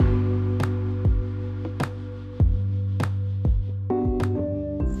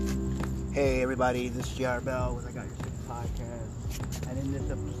everybody, this is JR Bell with I Got Your Six podcast, and in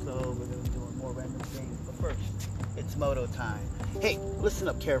this episode we're going to be doing more random things, but first, it's moto time. Hey, listen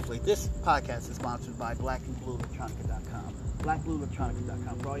up carefully. This podcast is sponsored by blackandblueelectronica.com.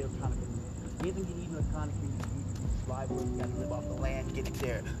 blackblueelectronica.com for all your electronic needs. Anything you need electronic, you slide with, you got to live off the land, get it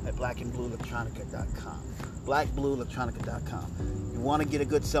there at blackandblueelectronica.com. blackblueelectronica.com. You want to get a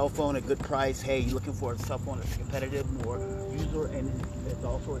good cell phone at a good price. Hey, you're looking for a cell phone that's competitive, more user, and it's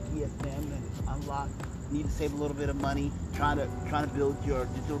also a TSM and it's unlocked. You need to save a little bit of money, trying to build your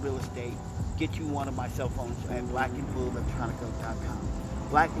digital real estate. Get you one of my cell phones at blackandblueelectronica.com.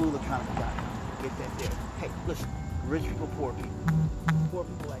 blackblueelectronica.com. Get that there. Hey, listen, rich people, poor people. Poor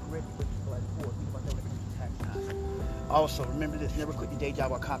people like rich people like poor. Think about that when it comes to tax time. Also, remember this, never quit your day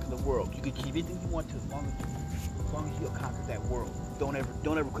job or conquer the world. You can achieve anything you want to as long as you'll conquer that world. Don't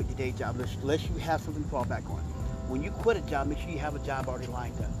ever quit your day job unless you have something to fall back on. When you quit a job, make sure you have a job already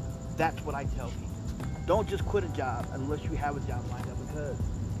lined up. That's what I tell people. Don't just quit a job unless you have a job lined up, because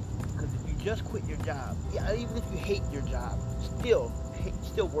if you just quit your job, yeah, even if you hate your job, still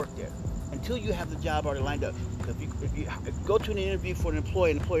work there until you have the job already lined up. If you go to an interview for an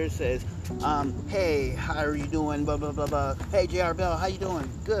employee, and the employer says, hey, how are you doing, blah, blah, blah, blah. Hey, JR Bell, how you doing?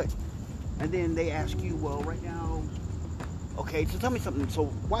 Good. And then they ask you, well, right now, okay, so tell me something. So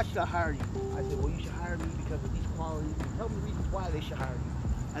why should I hire you? I said, well, you should hire me because of these qualities. Tell me the reasons why they should hire you.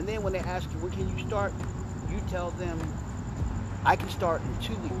 And then when they ask you, when can you start? You tell them, I can start in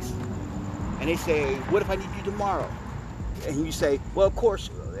 2 weeks. And they say, what if I need you tomorrow? And you say, well, of course,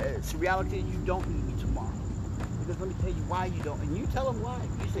 it's the reality is you don't need me tomorrow. Because let me tell you why you don't. And you tell them why.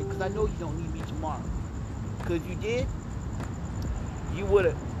 You say, because I know you don't need me tomorrow. Because if you did, you would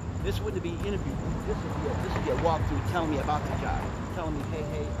have, this wouldn't be an interview. This would be a walkthrough telling me about the job. Telling me,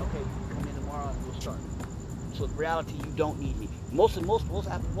 hey, okay, you can come in tomorrow and we'll start. So the reality, you don't need me. Most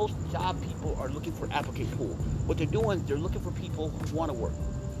job people are looking for applicant pool. What they're doing, they're looking for people who want to work.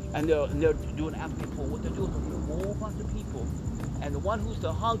 And they're doing applicant pool. What they're doing is looking for a whole bunch of people. And the one who's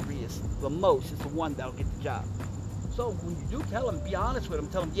the hungriest, the most, is the one that'll get the job. So when you do tell them, be honest with them,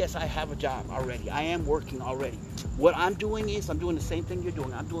 tell them, yes, I have a job already. I am working already. What I'm doing is, I'm doing the same thing you're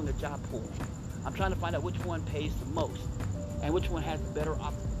doing. I'm doing a job pool. I'm trying to find out which one pays the most and which one has the better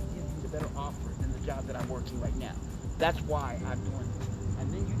offer than the job that I'm working right now. That's why I'm doing it.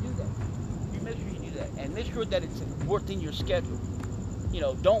 And then you do that. You make sure you do that. And make sure that it's worked in your schedule. You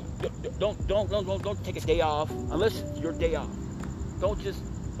know, don't take a day off unless it's your day off. Don't just,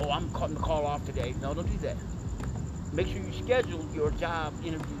 I'm cutting the call off today. No, don't do that. Make sure you schedule your job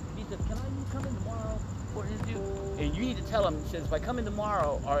interview. He says, can I come in tomorrow for an interview? And you need to tell him, he says, if I come in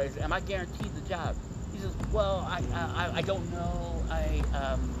tomorrow, am I guaranteed the job? He says, well, I don't know.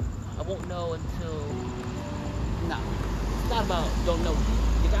 I won't know until, no. It's not about don't know.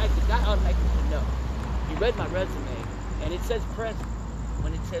 The guy automatically should know. He read my resume, and it says present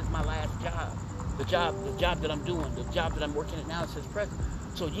when it says my last job. The job that I'm doing, the job that I'm working at now, it says present.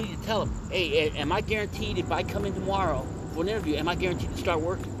 So you need to tell him, hey, am I guaranteed if I come in tomorrow for an interview, am I guaranteed to start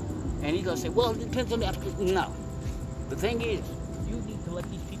working? And he's going to say, well, it depends on the application. No. The thing is, you need to let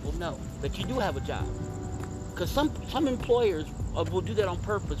these people know that you do have a job. Because some employers will do that on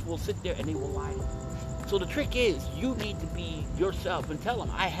purpose, will sit there and they will lie to you. So the trick is, you need to be yourself and tell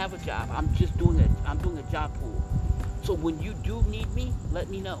them, I have a job. I'm doing a job pool. So when you do need me, let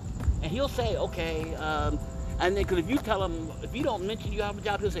me know. And he'll say, okay, and then, because if you tell him, if you don't mention you have a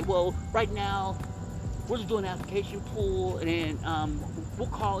job, he'll say, well, right now, we're just doing an application pool, and then we'll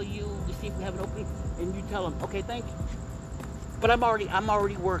call you to see if we have an opening, and you tell him, okay, thank you. But I'm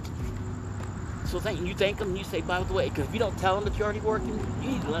already working. So you thank him, and you say, by the way, because if you don't tell him that you're already working, you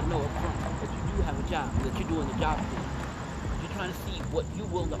need to let him know up front that you do have a job, that you're doing the job pool. You're trying to see what you're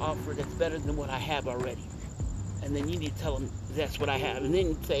willing to offer that's better than what I have already. And then you need to tell them that's what I have. And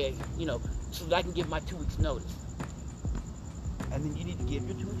then say, so that I can give my 2 weeks notice. And then you need to give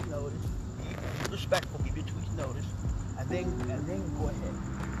your 2 weeks notice. Be respectful, give your 2 weeks notice. And then go ahead.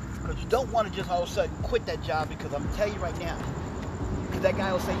 Because you don't want to just all of a sudden quit that job, because I'm going to tell you right now. Because that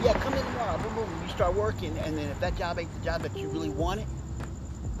guy will say, yeah, come in tomorrow. Boom, boom. You start working. And then if that job ain't the job that you really wanted,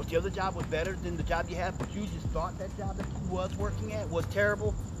 but the other job was better than the job you had, but you just thought that job that you was working at was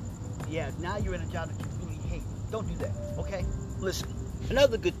terrible, yeah, now you're in a job that you really hate. Don't do that, okay? Listen,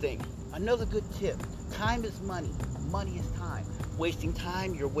 another good thing, another good tip. Time is money. Money is time. Wasting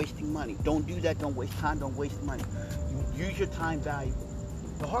time, you're wasting money. Don't do that. Don't waste time. Don't waste money. Use your time valuable.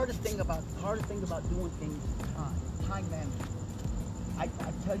 The hardest thing about doing things is time. Time management. I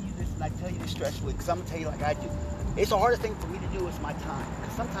tell you this, and I tell you this stressfully, because I'm gonna tell you like I do. It's the hardest thing for me to do is my time.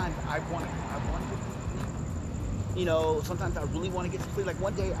 Because sometimes I want to get some sleep. Sometimes I really want to get some sleep. Like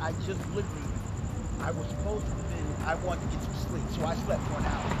one day I just literally I was supposed to have been, I wanted to get some sleep, so I slept for an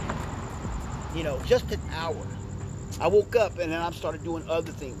hour. You know, just an hour. I woke up and then I started doing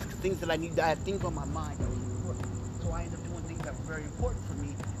other things that I needed. I had things on my mind that was important. So I ended up doing things that were very important for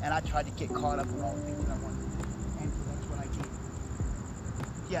me, and I tried to get caught up in all the things that I wanted to do. And so that's what I did.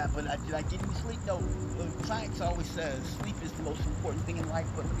 Yeah, but did I get any sleep? No. Science always says sleep is the most important thing in life,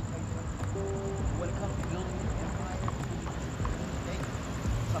 but let me tell you something. When it comes to building your empire,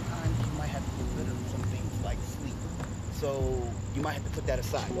 sometimes you might have to get rid of some things like sleep. So you might have to put that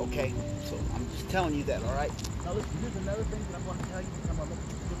aside, okay? So I'm just telling you that, all right? Now listen, here's another thing that I'm going to tell you. I'm going to make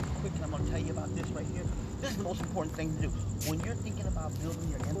it really quick, and I'm going to tell you about this right here. This is the most important thing to do. When you're thinking about building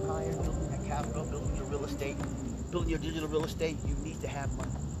your empire, building your capital, building your real estate, building your digital real estate, you need to have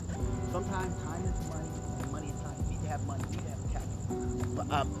money. Sometimes time is money, and money is time. You need to have money. You need to have capital.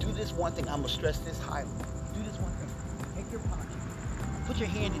 But do this one thing. I'm going to stress this highly. Do this one thing. Take your pocket. Put your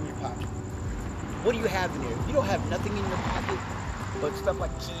hand in your pocket. What do you have in there? You don't have nothing in your pocket but stuff like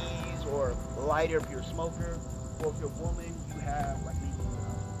keys or a lighter if you're a smoker, or if you're a woman, you have like maybe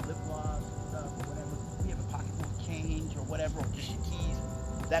lip gloss and stuff or whatever. You have a pocket full of change or whatever, or just your keys.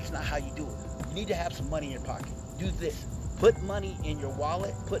 That's not how you do it. You need to have some money in your pocket. Do this. Put money in your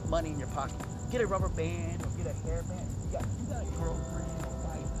wallet, put money in your pocket. Get a rubber band or get a hairband. You got a girlfriend or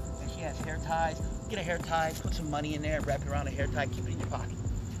wife and she has hair ties. Get a hair tie, put some money in there, wrap it around a hair tie, keep it in your pocket.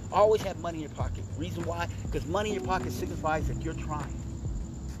 Always have money in your pocket. Reason why? Because money in your pocket signifies that you're trying.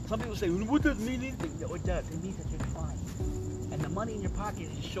 Some people say, what does it mean anything? No, it does. It means that you're trying. And the money in your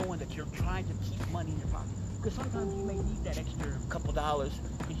pocket is showing that you're trying to keep money in your pocket. Because sometimes you may need that extra couple dollars,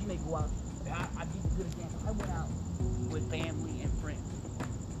 because you may go out. I'll give you a good example. I went out with family and friends.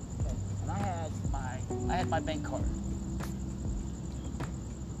 Okay? And I had my bank card.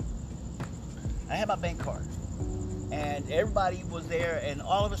 I had my bank card. And everybody was there, and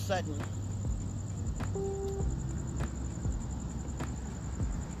all of a sudden,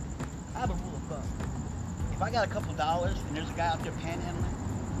 I have a rule of thumb. If I got a couple dollars and there's a guy out there panhandling,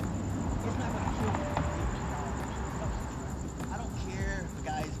 it's not going to kill me. I don't care if the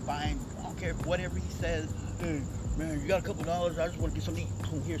guy's buying, I don't care if whatever he says, hey, man, you got a couple dollars, I just want to get something to eat.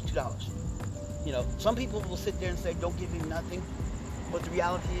 Boom, here's $2. You know, some people will sit there and say, don't give him nothing. But the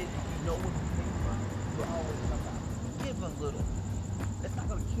reality is, you know what you think from, you're always somebody. Give a little. It's not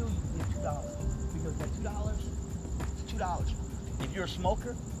going to kill you to give $2, because that $2, it's $2. If you're a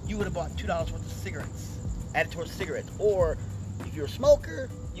smoker, you would have bought $2 worth of cigarettes, added towards cigarettes. Or if you're a smoker,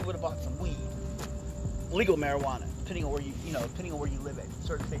 you would have bought some weed, legal marijuana, depending on where depending on where you live at.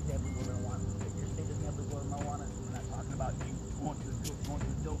 Certain states have legal marijuana. If your state doesn't have legal marijuana, we're not talking about you going to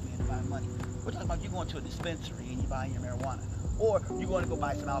a dope man to buy money. We're talking about you going to a dispensary and you buying your marijuana, or you going to go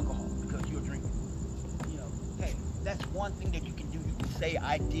buy some alcohol because you're drinking. Hey, that's one thing that you can do. You can say,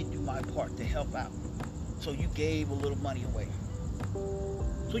 I did do my part to help out. So you gave a little money away.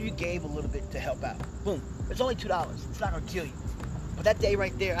 So you gave a little bit to help out. Boom. It's only $2. It's not going to kill you. But that day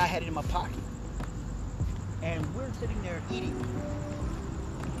right there, I had it in my pocket. And we're sitting there eating.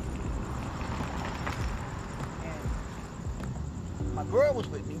 And my girl was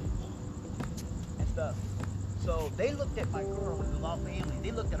with me and stuff. So they looked at my girl, it was all family. They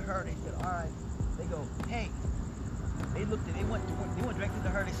looked at her, they said, all right. They go, hey. They went directly to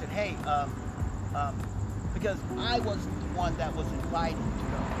her. They said, hey, because I was the one that was invited to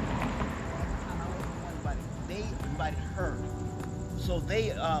go. I wasn't the one invited. They invited her. So they,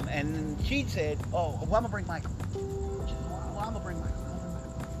 and then she said, oh, well, I'm gonna bring Michael. She said, well, I'm gonna bring Michael.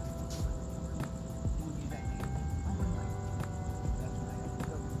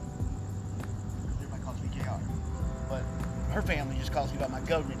 Everybody calls me JR. But her family just calls me by my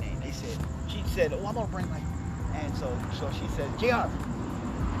government name. She said, oh, I'm gonna bring Michael. And so she said, JR.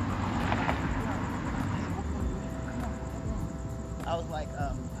 I was like,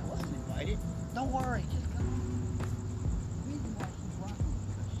 I wasn't invited. Don't worry, just come. The reason why she brought me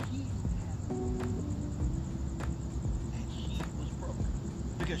because she had and she was broke.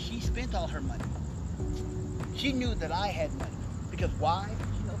 Because she spent all her money. She knew that I had money. Because why?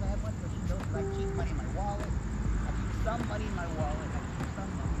 She knows I have money, because she knows that I keep money in my wallet. I keep some money in my wallet. I keep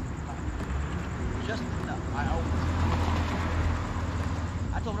some money in my pocket. Just enough.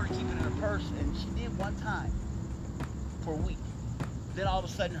 I told her to keep it in her purse, and she did one time for a week. Then all of a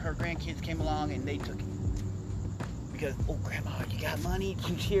sudden, her grandkids came along and they took it. Because, oh, Grandma, you got money?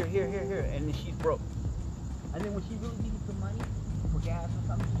 Here. And then she's broke. And then when she really needed some money for gas or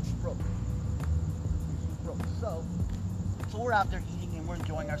something, she's broke. So we're out there eating and we're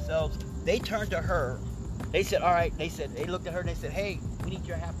enjoying ourselves. They turned to her. They said, all right. They looked at her and they said, hey, we need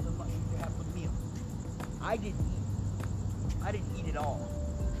your half of the money, your half of the meal. I didn't eat at all.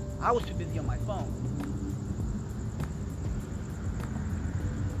 I was too busy on my phone.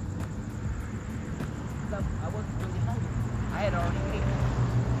 I wasn't really hungry. I had already ate.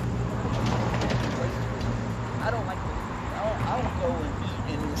 I don't like to. I don't go and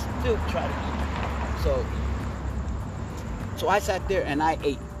eat and still try to eat. So I sat there and I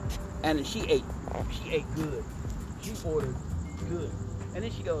ate, and she ate. She ate good. She ordered good, and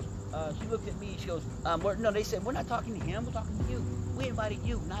then she goes. She looked at me. She goes, no, they said we're not talking to him. We're talking to you. We invited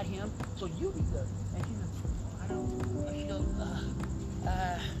you, not him. So you need to. And she goes, I don't. And she goes,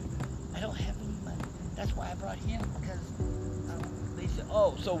 I don't have any money. That's why I brought him, because they said,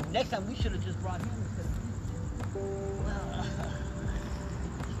 oh, so next time we should have just brought him instead of you. Well,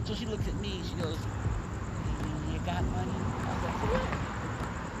 so she looks at me. She goes, you got money? I was like, what?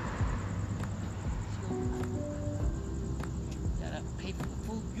 Pay for the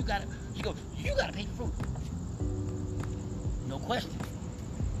food. She goes, you gotta pay for food. No question.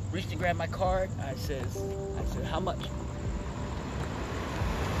 Reached to grab my card. I said, how much?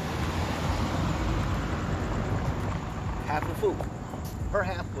 Half the food. Her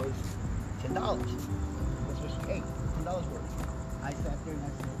half was $10. That's what she ate. $10 worth. I sat there and I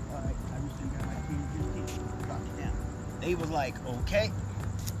said, all right, I reached to grab my $15. Dropped it down. They was like, okay.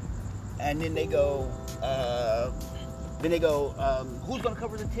 And then they go, who's going to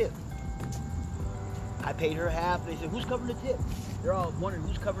cover the tip? I paid her half. They said, who's covering the tip? They're all wondering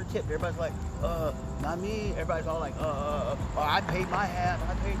who's covering the tip. Everybody's like, not me. Everybody's all like, I paid my half.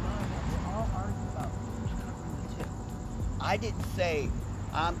 I paid my half. They're all arguing about who's covering the tip. I didn't say,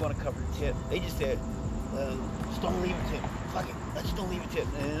 I'm going to cover the tip. They just said, just don't leave a tip. Fuck it. Let's just don't leave a tip.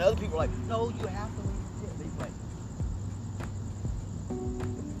 And then other people are like, no, you have to leave a tip. They're like,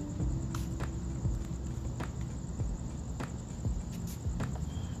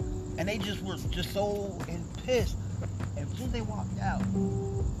 and they just were just so pissed. And as soon as they walked out,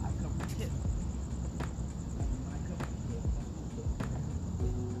 I covered the tip. And when I covered the tip,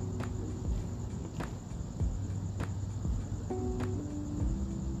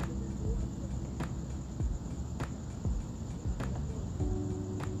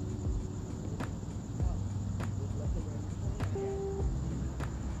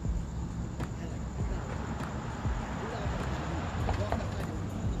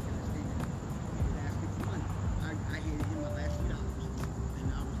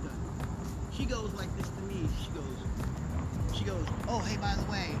 she goes like this to me. She goes, oh, hey, by the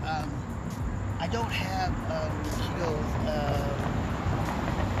way, I don't have,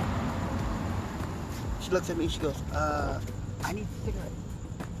 she looks at me, she goes, I need cigarettes.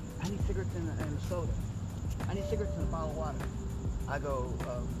 I need cigarettes and a soda. I need cigarettes and a bottle of water. I go,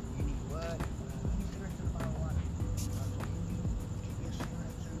 you need what? I need cigarettes and a bottle of water. Can you get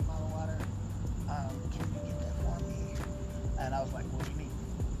cigarettes and a bottle of water? Can you get that for me? And I was like, what do you mean?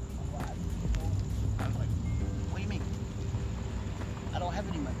 I was like, what do you mean? I don't have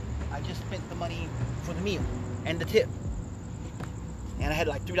any money. I just spent the money for the meal and the tip. And I had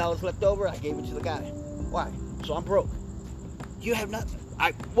like $3 left over. I gave it to the guy. Why? So I'm broke. You have nothing.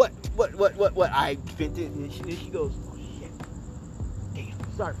 What? I spent it. And she goes, oh shit.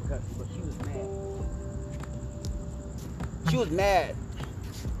 Damn. Sorry for cussing, but she was mad. She was mad.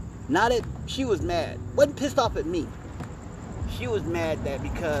 She was mad. Wasn't pissed off at me. She was mad that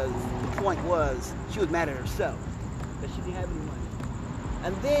because the point was she was mad at herself that she didn't have any money.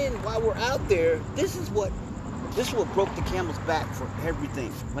 And then while we're out there, this is what broke the camel's back for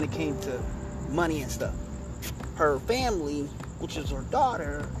everything when it came to money and stuff. Her family, which is her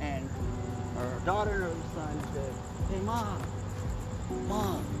daughter and her son, said, "Hey mom,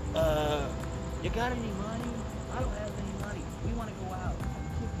 you got any money? I don't have any money. We want to go out.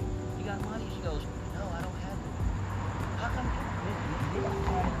 You got money?" She goes, "No, I don't have it." How come they got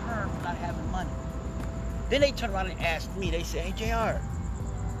mad at her for not having money? Then they turn around and ask me. They say, "Hey JR."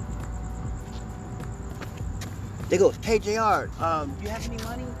 They go, "Hey JR, you have any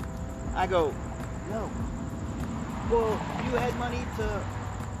money?" I go, "No." "Well, you had money to."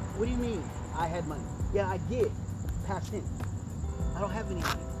 "What do you mean I had money?" "Yeah, I did. Past tense. I don't have any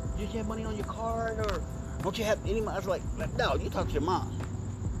money." "Did you have money on your card, or don't you have any money?" I was like, "No, you talk to your mom."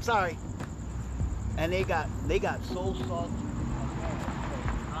 Sorry. And they got so salty.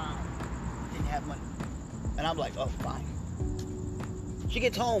 Didn't have money. And I'm like, "Oh, fine." She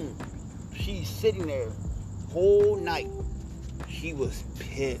gets home. She's sitting there whole night. She was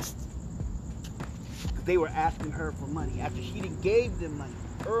pissed. They were asking her for money after she done gave them money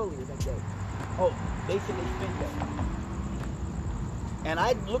earlier that day. Oh, they said they spent that. And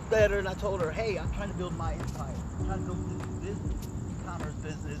I looked at her and I told her, "Hey, I'm trying to build my empire. I'm trying to build this business, e-commerce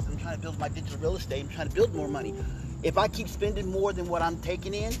business. I'm trying to build my digital real estate. I'm trying to build more money. If I keep spending more than what I'm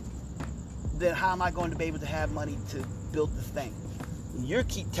taking in, then how am I going to be able to have money to build this thing? You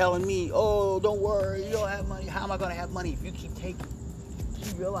keep telling me, oh, don't worry, you don't have money. How am I going to have money if you keep taking?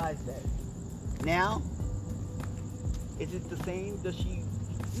 She realized that. Now, is it the same? Does she?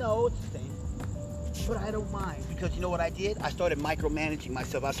 No, it's the same. But I don't mind, because you know what I did? I started micromanaging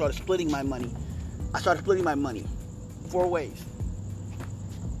myself. I started splitting my money. 4 ways.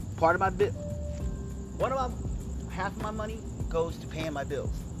 Part of my bill, half of my money goes to paying my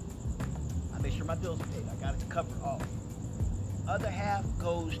bills. I make sure my bills are paid. I got it covered all. Other half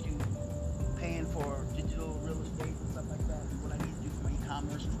goes to paying for digital real estate and stuff like that. What I need to do for my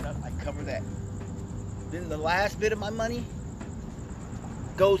e-commerce and stuff, I cover that. Then the last bit of my money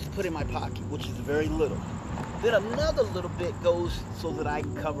goes to put in my pocket, which is very little. Then another little bit goes so that I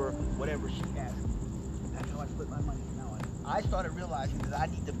can cover whatever she asks me. That's how I split my money. Now I started realizing that I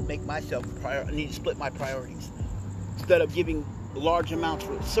need to make myself I need to split my priorities. Instead of giving large amounts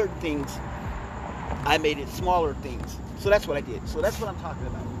for certain things, I made it smaller things. So that's what I did. So that's what I'm talking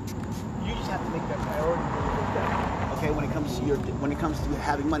about. You just have to make that priority. Okay, when it comes to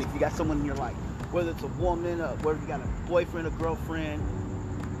having money, if you got someone in your life, whether it's a woman, whether you got a boyfriend, a girlfriend,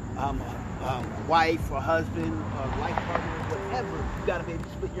 wife or husband, or life partner, whatever, you got to be able to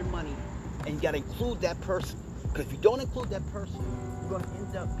split your money, and you got to include that person. Because if you don't include that person, you're going to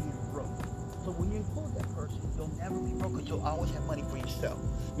end up being broke. So when you include that person, you'll never be broke, because you'll always have money for yourself.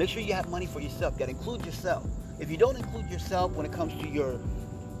 Make sure you have money for yourself. You got to include yourself. If you don't include yourself when it comes to your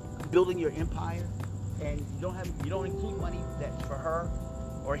building your empire, and you don't include money that's for her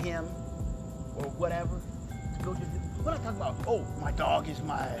or him or whatever to build your. We're not talking about, oh, my dog is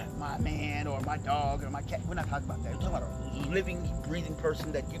my man, or my dog or my cat. We're not talking about that. We're talking about a living, breathing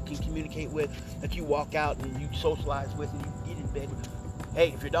person that you can communicate with, that you walk out and you socialize with, and you get in bed with.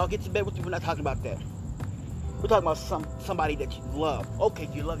 Hey, if your dog gets in bed with you, we're not talking about that. We're talking about somebody that you love. Okay,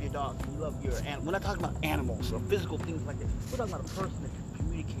 you love your dog, you love your animal. We're not talking about animals or physical things like that. We're talking about a person that you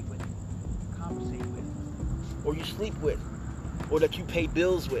communicate with, conversate with, or you sleep with, or that you pay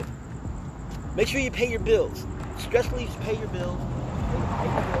bills with. Make sure you pay your bills. Stress relief, pay your bills. Pay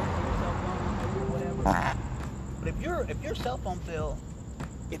your bills, pay your cell phone, whatever. But if your cell phone bill,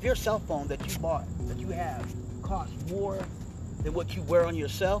 if your cell phone that you bought, that you have, costs more than what you wear on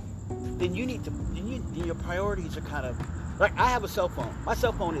yourself, then your priorities are kind of like, I have a cell phone. My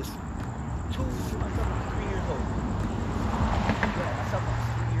cell phone is 3 years old. Yeah, my cell phone is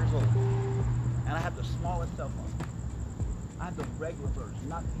 3 years old, and I have the smallest cell phone. I have the regular version,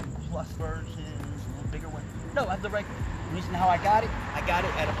 not the plus versions, the bigger one. No, I have the regular. The reason how I got it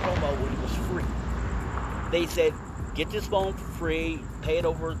at a promo when it was free. They said, get this phone for free, pay it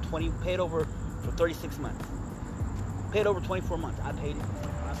over for 36 months. Pay it over 24 months. I paid it.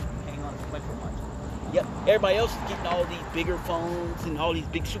 I've been paying on it for 24 months. Yep. Everybody else is getting all these bigger phones and all these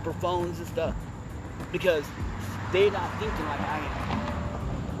big super phones and stuff, because they're not thinking like I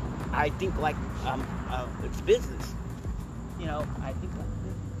am. I think like it's business. You know, I think like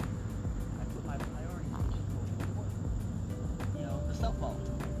business. I put my priorities, which is most important. You know, the cell phone.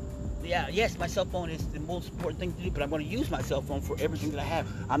 Yeah, yes, my cell phone is the most important thing to do, but I'm going to use my cell phone for everything that I have.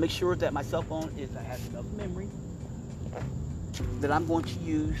 I make sure that my cell phone has enough memory that I'm going to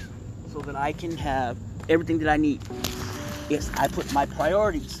use so that I can have everything that I need. Yes, I put my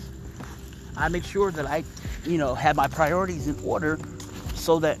priorities. I make sure that I, have my priorities in order,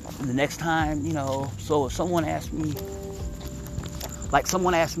 so that the next time, so if someone asks me,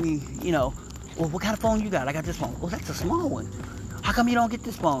 well, what kind of phone you got? I got this phone. Well, that's a small one. How come you don't get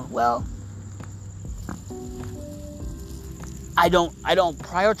this phone? Well, I don't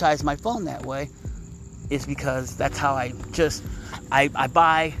prioritize my phone that way. It's because that's how I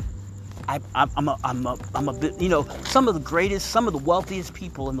buy. I'm a bit, some of the wealthiest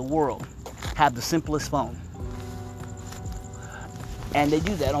people in the world have the simplest phone. And they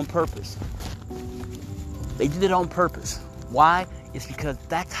do that on purpose. They do that on purpose. Why? It's because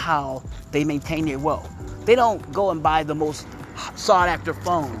that's how they maintain their wealth. They don't go and buy the most sought after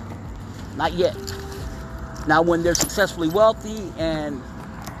phone. Not yet. Now, when they're successfully wealthy and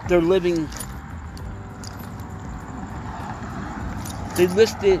they're living, they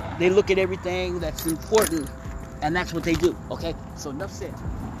look at everything that's important, and that's what they do. Okay? So enough said.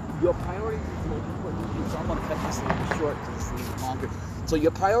 Your priorities is the most important thing to do. So I'm going to cut this a little short because it's a little longer. So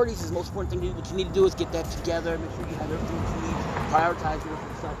your priorities is the most important thing to do. What you need to do is get that together. Make sure you have everything that you need. Prioritize your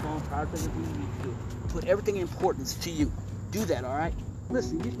cell phone. Prioritize everything you need to do. Put everything in importance to you. Do that, all right?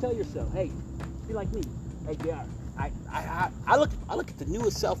 Listen, you tell yourself, hey, be like me. Hey, yeah, I look at the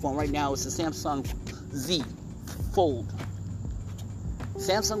newest cell phone right now. It's the Samsung Z Fold.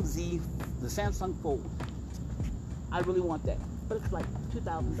 Samsung Z, the Samsung Fold. I really want that, but it's like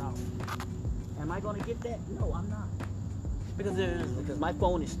 $2,000. Am I going to get that? No, I'm not. Because my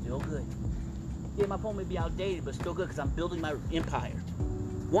phone is still good. Yeah, my phone may be outdated, but still good because I'm building my empire.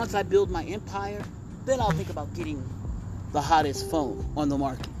 Once I build my empire, then I'll think about getting the hottest phone on the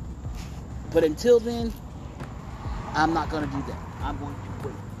market. But until then, I'm not going to do that. I'm going to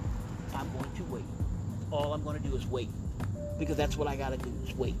wait. I'm going to wait. All I'm going to do is wait. Because that's what I got to do,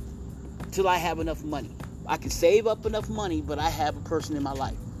 is wait. Till I have enough money. I can save up enough money, but I have a person in my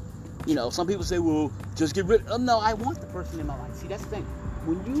life. You know, some people say, well, just get rid of... No, I want the person in my life. See, that's the thing.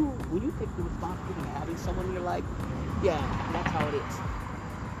 When you take the responsibility of having someone in your life, yeah, that's how it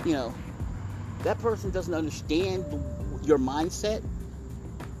is. You know, that person doesn't understand your mindset.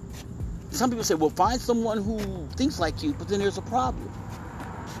 Some people say, well, find someone who thinks like you, but then there's a problem.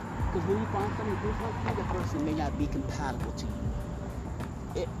 Because when you find someone who thinks like you, that person may not be compatible to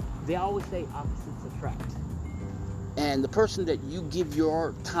you. They always say opposites attract. And the person that you give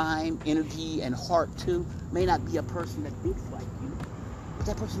your time, energy, and heart to may not be a person that thinks like you, but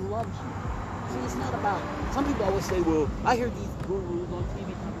that person loves you. See, it's not about... Some people always say, well, I hear these gurus on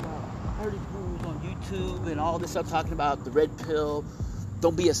TV talking about... I heard these gurus on YouTube and all this stuff talking about the red pill.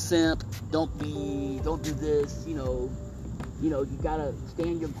 Don't be a simp. Don't do this. You know, you gotta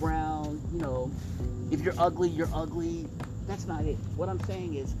stand your ground. You know, if you're ugly, you're ugly. That's not it. What I'm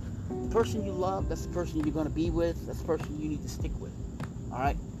saying is, the person you love, that's the person you're going to be with. That's the person you need to stick with. All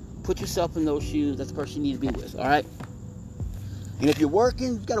right? Put yourself in those shoes. That's the person you need to be with. All right? And if you're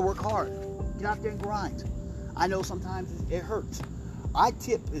working, you got to work hard. Get out there and grind. I know sometimes it hurts. I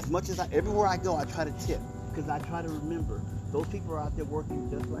tip as much as everywhere I go, I try to tip. Because I try to remember, those people are out there working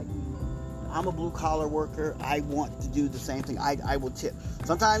just like me. I'm a blue-collar worker. I want to do the same thing. I will tip.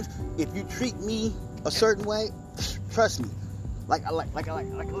 Sometimes, if you treat me a certain way, trust me. Like I'm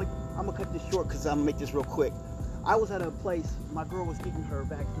gonna cut this short because I'm gonna make this real quick. I was at a place, my girl was getting her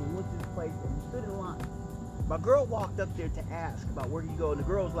vaccine. We went to this place and we stood in line. My girl walked up there to ask about where you go, and the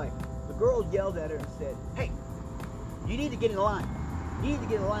girl yelled at her and said, "Hey, you need to get in line. You need to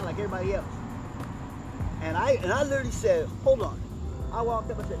get in line like everybody else." And I literally said, "Hold on." I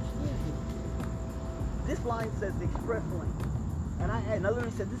walked up and said, "Excuse me. This line says the express lane." And I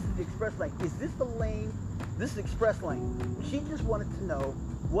literally said, "This is the express lane. Is this the lane? This is express lane." She just wanted to know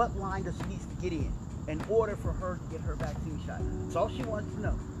what line does she need to get in order for her to get her vaccine shot. That's all she wanted to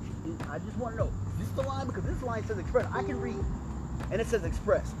know. I just want to know, is this the line? Because this line says express. I can read, and it says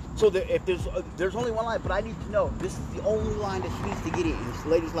express. So if there's only one line, but I need to know this is the only line that she needs to get in. And the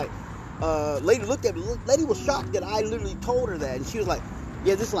lady's like, lady looked at me. Lady was shocked that I literally told her that, and she was like,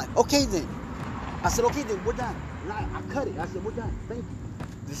 "Yeah, this line." Okay then. I said, "Okay then, we're done." And I cut it. I said, "We're done. Thank you.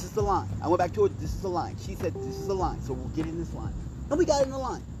 This is the line." I went back to her. "This is the line." She said, "This is the line, so we'll get in this line." And we got in the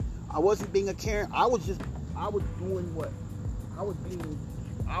line. I wasn't being a Karen. I was doing what? I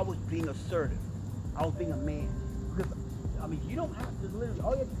was being assertive. I was being a man. Because, I mean, you don't have to literally,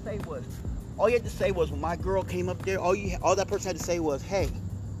 all you had to say was when my girl came up there, all that person had to say was, "Hey."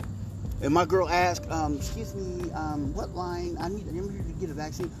 And my girl asked, "Excuse me, what line? I'm here to get a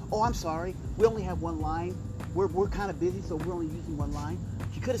vaccine." "Oh, I'm sorry. We only have one line. We're kind of busy, so we're only using one line."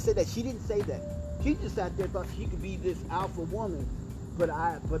 She could have said that. She didn't say that. She just sat there and thought she could be this alpha woman. But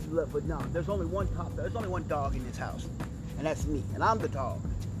no, there's only one dog in this house, and that's me. And I'm the dog.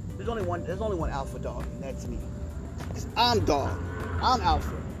 There's only one alpha dog, and that's me. 'Cause I'm dog. I'm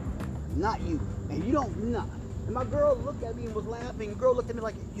alpha, not you. And you don't know. And my girl looked at me and was laughing. The girl looked at me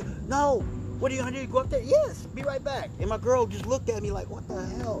like, "No, what are you gonna do? Go up there?" "Yes, be right back." And my girl just looked at me like, "What the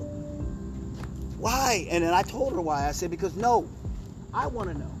hell? Why?" And then I told her why. I said, "Because no, I want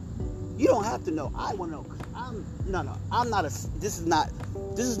to know. You don't have to know. I want to know. I'm not a. This is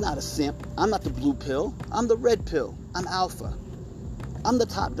not a simp. I'm not the blue pill. I'm the red pill. I'm alpha. I'm the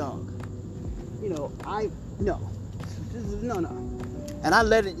top dog. No. And I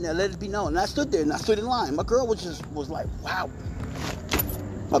let it be known. And I stood there and I stood in line. My girl was like, "Wow."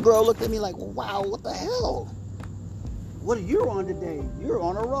 My girl looked at me like, "Wow, what the hell? What are you on today? You're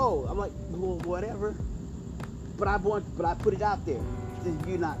on a roll." I'm like, "Well, whatever." But I put it out there.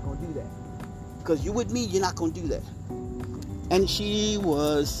 You're not gonna do that. Because you with me, you're not gonna do that. And she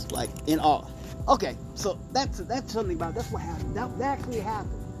was like in awe. Okay, so that's something about that's what happened. That actually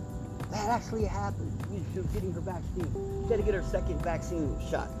happened. That actually happened. She was getting her vaccine. She had to get her second vaccine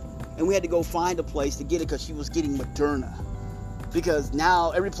shot. And we had to go find a place to get it because she was getting Moderna. Because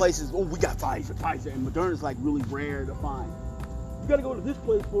now every place is, we got Pfizer. And Moderna's like really rare to find. You gotta go to this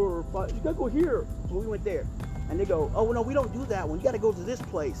place you gotta go here. So we went there. And they go, "Oh, no, we don't do that one. You got to go to this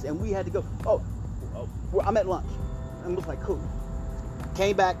place." And we had to go, I'm at lunch. And it was like, cool.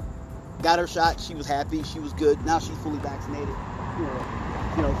 Came back, got her shot. She was happy. She was good. Now she's fully vaccinated.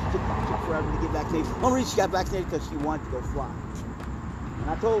 You know, she took forever to get vaccinated. The only reason she got vaccinated because she wanted to go fly. And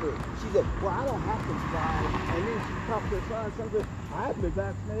I told her, she said, well, I don't have to fly. And then she talked to her son, son said, I haven't been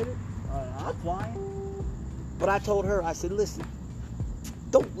vaccinated. I'm flying. But I told her, I said, listen,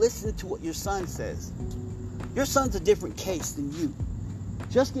 don't listen to what your son says. Your son's a different case than you.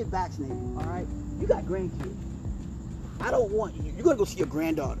 Just get vaccinated, all right? You got grandkids. I don't want you. You're going to go see your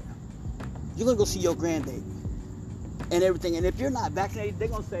granddaughter. You're going to go see your grandbaby and everything. And if you're not vaccinated, they're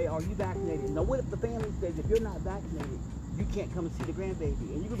going to say, are you vaccinated? Now, what if the family says, if you're not vaccinated, you can't come and see the grandbaby?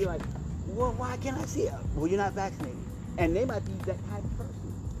 And you're going to be like, well, why can't I see her? Well, you're not vaccinated. And they might be that type of person.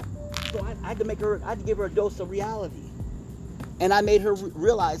 So I had to give her a dose of reality. And I made her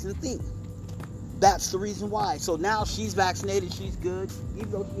realize and think. That's the reason why. So now she's vaccinated, she's good,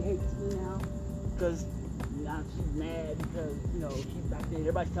 even though she hates me now, because now she's mad because, you know, she's vaccinated.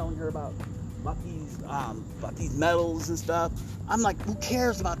 Everybody's telling her about these medals and stuff. I'm like, who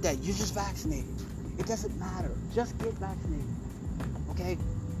cares about that? You're just vaccinated. It doesn't matter. Just get vaccinated. Okay?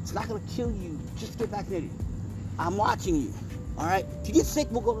 It's not gonna kill you. Just get vaccinated. I'm watching you. All right? If you get sick,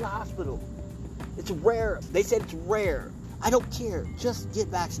 we'll go to the hospital. It's rare. They said it's rare. I don't care. Just get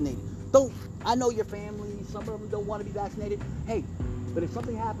vaccinated. I know your family, some of them don't want to be vaccinated. Hey, but if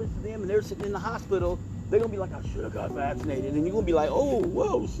something happens to them and they're sitting in the hospital, they're going to be like, I should have got vaccinated. And you're going to be like, oh,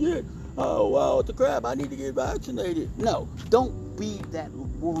 whoa, shit. Oh, wow, what the crap? I need to get vaccinated. No, don't be that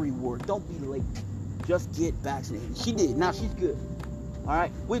worry wart. Don't be late. Just get vaccinated. She did. Now she's good. All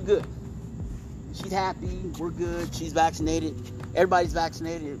right? We're good. She's happy. We're good. She's vaccinated. Everybody's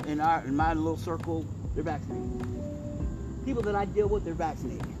vaccinated. In my little circle, they're vaccinated. People that I deal with, they're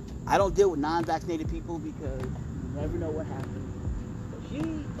vaccinated. I don't deal with non-vaccinated people because you never know what happens. But she,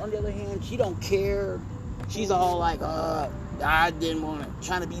 on the other hand, she don't care. She's all like, I didn't want to,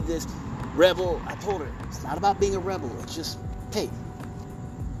 trying to be this rebel. I told her, it's not about being a rebel. It's just, hey,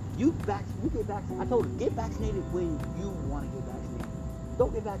 you get vaccinated. I told her, get vaccinated when you want to get vaccinated.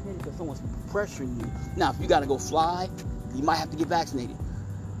 Don't get vaccinated because someone's pressuring you. Now, if you got to go fly, you might have to get vaccinated.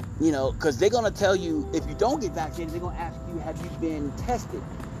 You know, because they're going to tell you, if you don't get vaccinated, they're going to ask you, have you been tested?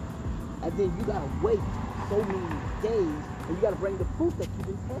 And then you gotta wait so many days, and you gotta bring the proof that you've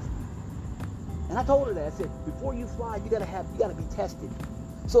been tested. And I told her that. I said, before you fly, you gotta be tested.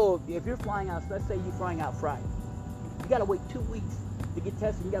 So if you're flying out, let's say you're flying out Friday, you gotta wait 2 weeks to get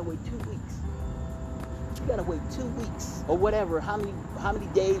tested. You gotta wait 2 weeks. You gotta wait 2 weeks or whatever, how many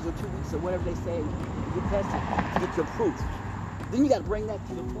days or 2 weeks or whatever they say to get tested to get your proof. Then you gotta bring that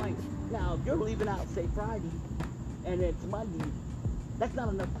to the plane. Now, if you're leaving out, say Friday, and it's Monday, that's not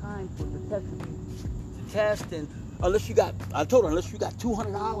enough time for the test and unless you got $200,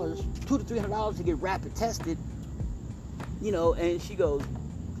 $200 to $300 to get rapid tested, you know. And she goes,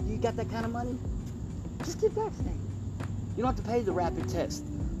 you got that kind of money? Just get vaccinated. You don't have to pay the rapid test.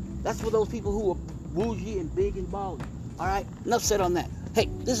 That's for those people who are bougie and big and balling. All right, enough said on that. Hey,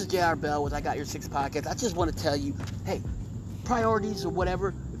 this is J.R. Bell with I Got Your Six Podcast. I just want to tell you, hey, priorities or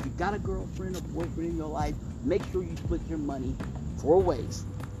whatever, if you got a girlfriend or boyfriend in your life, make sure you split your money 4 ways.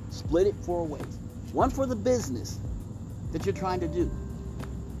 Split it 4 ways. One for the business that you're trying to do.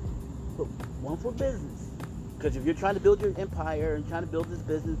 One for business. Because if you're trying to build your empire and trying to build this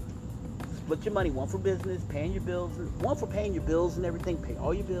business, split your money. One for business, paying your bills. One for paying your bills and everything. Pay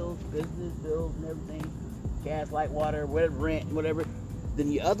all your bills, business bills and everything. Gas, light, water, whatever, rent, whatever. Then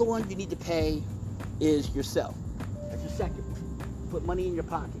the other one you need to pay is yourself. That's your second one. Put money in your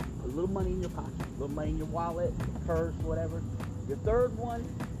pocket. Put a little money in your pocket. A little money in your wallet, purse, whatever. Your third one,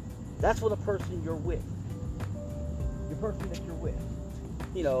 that's for the person you're with. Your person that you're with.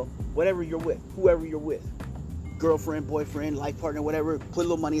 You know, whatever you're with, whoever you're with. Girlfriend, boyfriend, life partner, whatever. Put a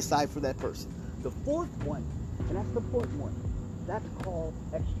little money aside for that person. The fourth one, and that's the important one, that's called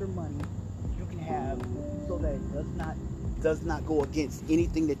extra money you can have so that it does not go against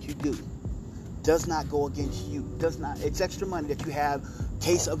anything that you do. Does not go against you. It's extra money that you have in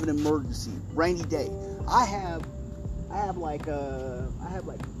case of an emergency, rainy day. I have like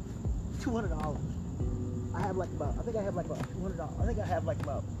 $200. I think I have about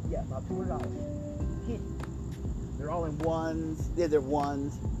 $200 hidden. They're all in ones. They're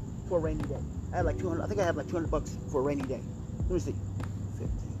ones for a rainy day. I have like 200. I think I have like $200 for a rainy day. Let me see.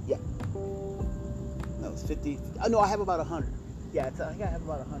 50. Yeah. No, it's 50. Oh no, I have about 100. Yeah, I think I have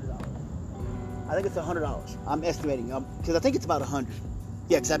about $100. I think it's $100. I'm estimating because I think it's about 100.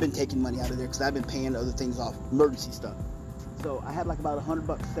 Yeah, because I've been taking money out of there because I've been paying other things off, emergency stuff. So I have like about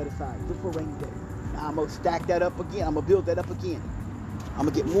 $100 set aside just for a rainy day. Now I'm gonna stack that up again. I'm gonna build that up again. I'm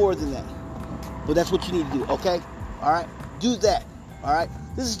gonna get more than that. But that's what you need to do, okay? All right, do that. All right.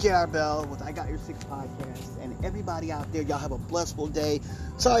 This is J.R. Bell with I Got Your Six podcast, and everybody out there, y'all have a blissful day.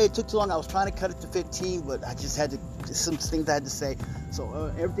 Sorry it took too long. I was trying to cut it to 15, but I just had to, some things I had to say.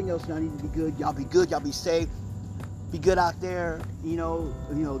 So everything else, y'all need to be good. Y'all be good. Y'all be safe. Be good out there. You know,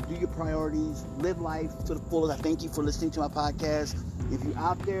 do your priorities. Live life to the fullest. I thank you for listening to my podcast. If you're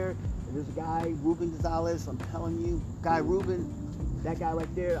out there, there's a guy, Ruben Gonzalez. I'm telling you, guy Ruben, that guy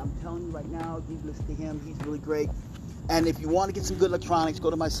right there. I'm telling you right now, you listen to him. He's really great. And if you want to get some good electronics, go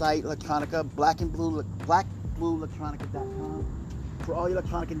to my site, Electronica, blackandblueelectronica.com. For all your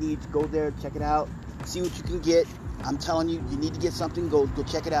electronica needs, go there, check it out, see what you can get. I'm telling you, you need to get something, go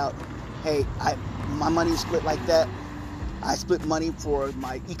check it out. Hey, my money is split like that. I split money for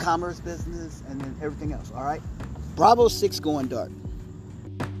my e-commerce business and then everything else, all right? Bravo 6 going dark.